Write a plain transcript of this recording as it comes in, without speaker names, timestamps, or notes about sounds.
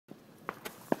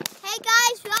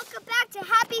it's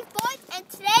a happy 4th, and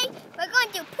today we're going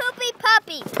to do Poopy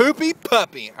Puppy. Poopy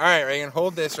Puppy. Alright, Reagan,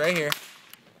 hold this right here.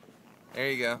 There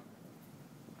you go.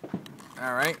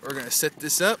 Alright, we're going to set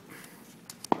this up.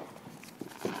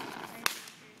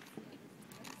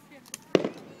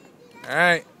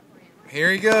 Alright,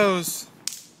 here he goes.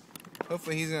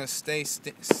 Hopefully he's going to stay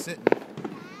sitting.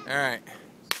 Alright.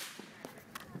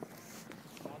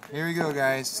 Here we go,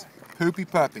 guys. Poopy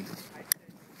Puppy.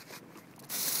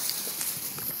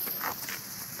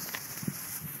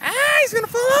 Ah, he's going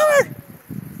to fall over.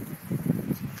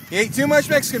 He ate too much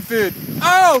Mexican food.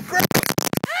 Oh, gross.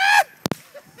 Ah!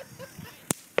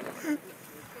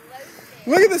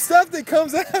 Look at the stuff that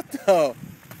comes out, though.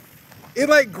 It,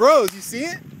 like, grows. You see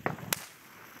it?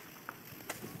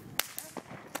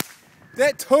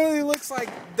 That totally looks like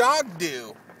dog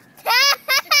dew.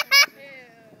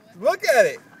 Look at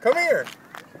it. Come here.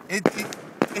 It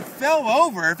fell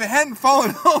over. If it hadn't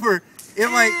fallen over, it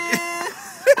like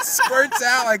it squirts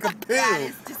out like a poo. That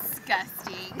is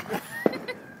disgusting.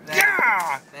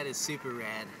 That is super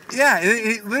rad. Yeah,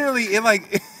 it literally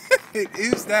it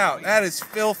oozed out. That is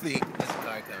filthy. There's a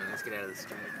car coming. Let's get out of the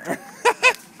street.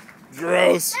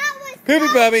 Gross. Poopy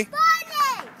Puppy.